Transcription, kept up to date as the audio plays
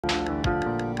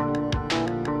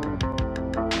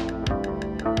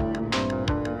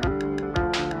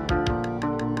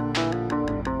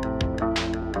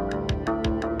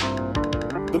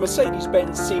The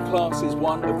Mercedes-Benz C Class is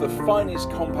one of the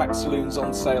finest compact saloons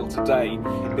on sale today,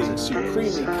 being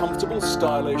supremely comfortable,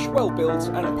 stylish, well built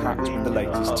and packed with the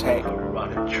latest tech.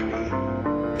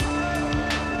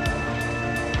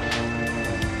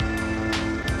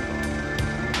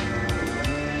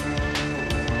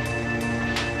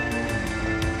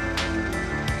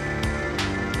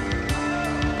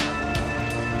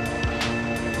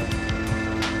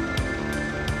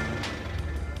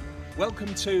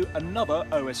 Welcome to another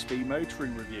OSV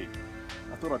motoring review.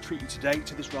 I thought I'd treat you today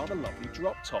to this rather lovely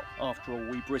drop top. After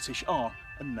all, we British are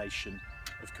a nation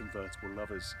of convertible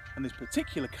lovers. And this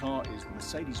particular car is the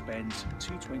Mercedes-Benz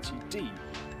C220d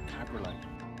Cabriolet.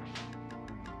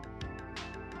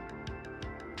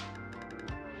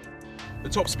 The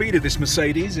top speed of this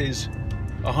Mercedes is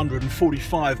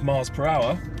 145 miles per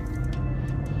hour.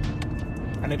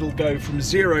 And it'll go from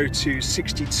 0 to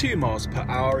 62 miles per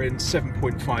hour in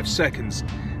 7.5 seconds,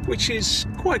 which is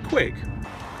quite quick.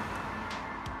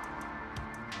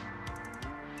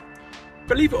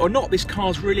 Believe it or not, this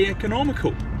car's really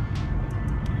economical.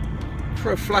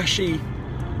 For a flashy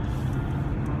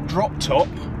drop top,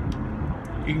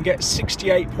 you can get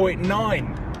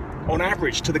 68.9 on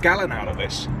average to the gallon out of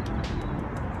this.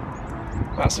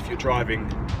 That's if you're driving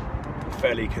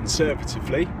fairly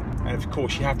conservatively. And of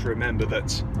course you have to remember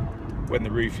that when the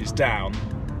roof is down,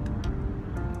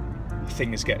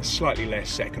 things get slightly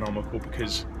less economical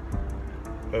because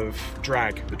of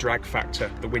drag, the drag factor.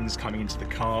 The wind's coming into the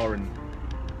car and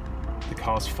the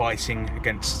car's fighting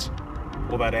against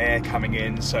all that air coming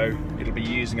in, so it'll be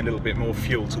using a little bit more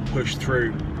fuel to push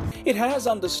through. It has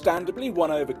understandably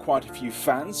won over quite a few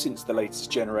fans since the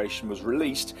latest generation was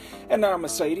released, and now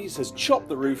Mercedes has chopped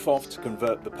the roof off to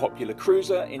convert the popular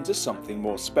cruiser into something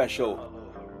more special.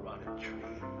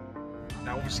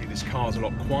 Now obviously this car's a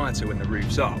lot quieter when the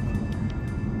roof's up.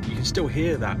 You can still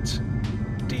hear that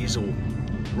diesel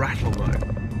rattle though,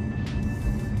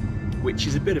 which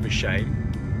is a bit of a shame.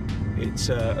 It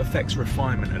affects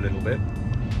refinement a little bit,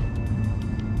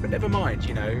 but never mind,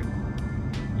 you know,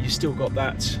 you still got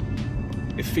that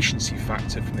efficiency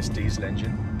factor from this diesel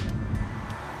engine.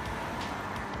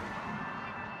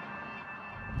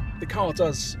 The car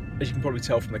does, as you can probably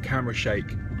tell from the camera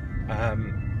shake,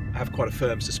 have quite a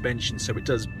firm suspension, so it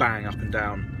does bang up and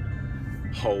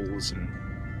down holes and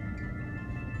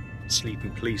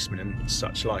sleeping policemen and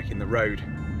such like in the road.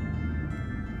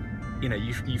 You know,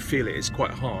 you feel it is quite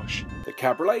harsh. The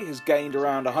Cabriolet has gained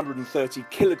around 130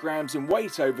 kilograms in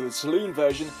weight over the saloon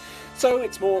version, so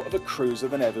it's more of a cruiser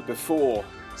than ever before.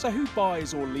 So who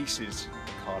buys or leases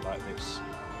a car like this?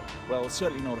 Well,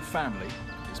 certainly not a family.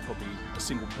 It's probably a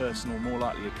single person or more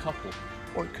likely a couple.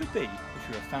 Or it could be if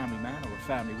you're a family man or a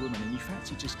family woman and you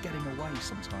fancy just getting away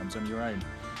sometimes on your own,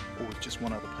 or with just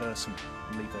one other person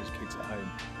and leave those kids at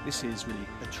home. This is really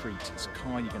a treat. It's a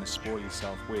car you're going to spoil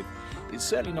yourself with. It's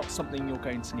certainly not something you're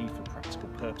going to need for practical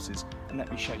purposes, and let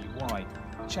me show you why.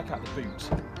 Check out the boot.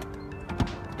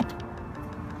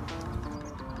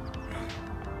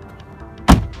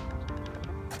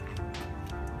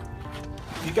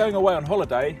 If you're going away on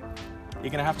holiday,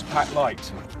 you're going to have to pack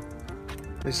light.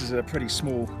 This is a pretty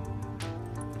small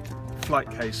flight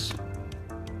case,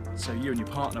 so you and your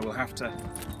partner will have to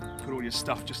put all your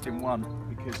stuff just in one,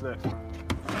 because look,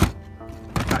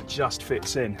 that just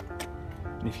fits in.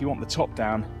 And if you want the top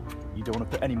down, you don't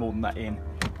want to put any more than that in,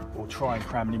 or try and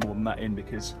cram any more than that in,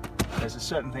 because there's a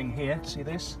certain thing here, see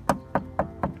this?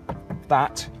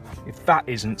 That, if that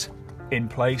isn't in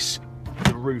place,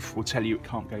 the roof will tell you it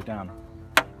can't go down.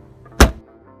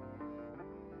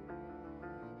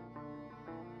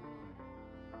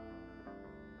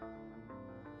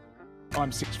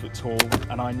 I'm 6 foot tall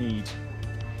and I need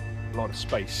a lot of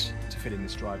space to fit in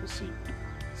this driver's seat.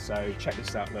 So check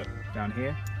this out, look, down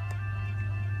here.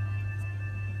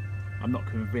 I'm not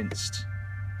convinced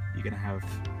you're going to have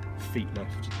feet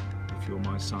left if you're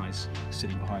my size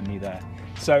sitting behind me there.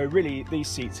 So really these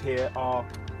seats here are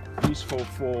useful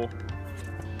for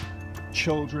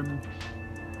children,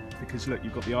 because look,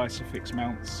 you've got the Isofix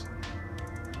mounts,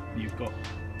 you've got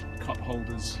cup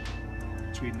holders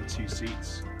between the two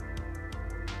seats.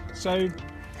 So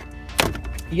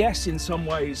yes, in some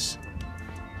ways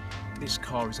this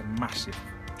car is a massive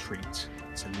treat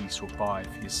to lease or buy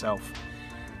for yourself.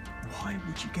 Why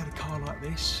would you get a car like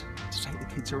this to take the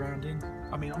kids around in?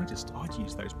 I mean, I'd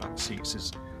use those back seats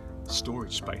as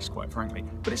storage space, quite frankly.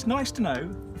 But it's nice to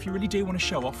know if you really do want to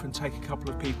show off and take a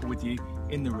couple of people with you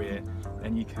in the rear,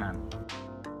 then you can.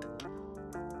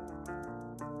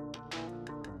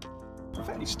 A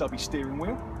fairly stubby steering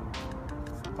wheel.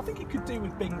 I think it could do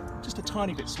with being just a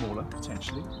tiny bit smaller,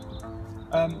 potentially.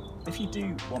 If you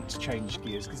do want to change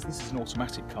gears, because this is an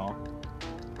automatic car,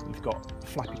 you've got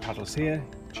flappy paddles here,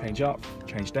 change up,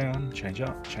 change down, change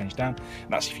up, change down, and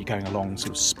that's if you're going along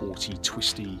sort of sporty,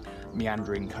 twisty,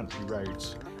 meandering country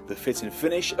roads. The fit and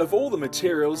finish of all the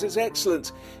materials is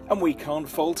excellent, and we can't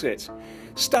fault it.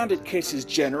 Standard kit is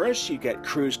generous. You get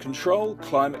cruise control,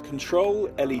 climate control,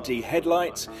 LED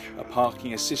headlights, a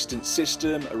parking assistance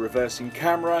system, a reversing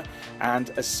camera, and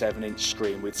a 7-inch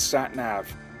screen with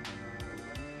sat-nav.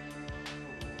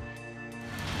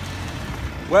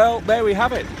 Well, there we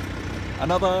have it.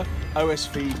 Another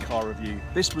OSV car review.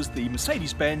 This was the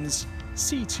Mercedes-Benz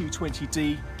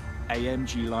C220d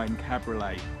AMG line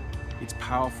Cabriolet. It's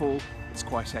powerful, it's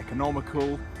quite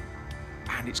economical,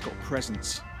 and it's got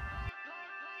presence.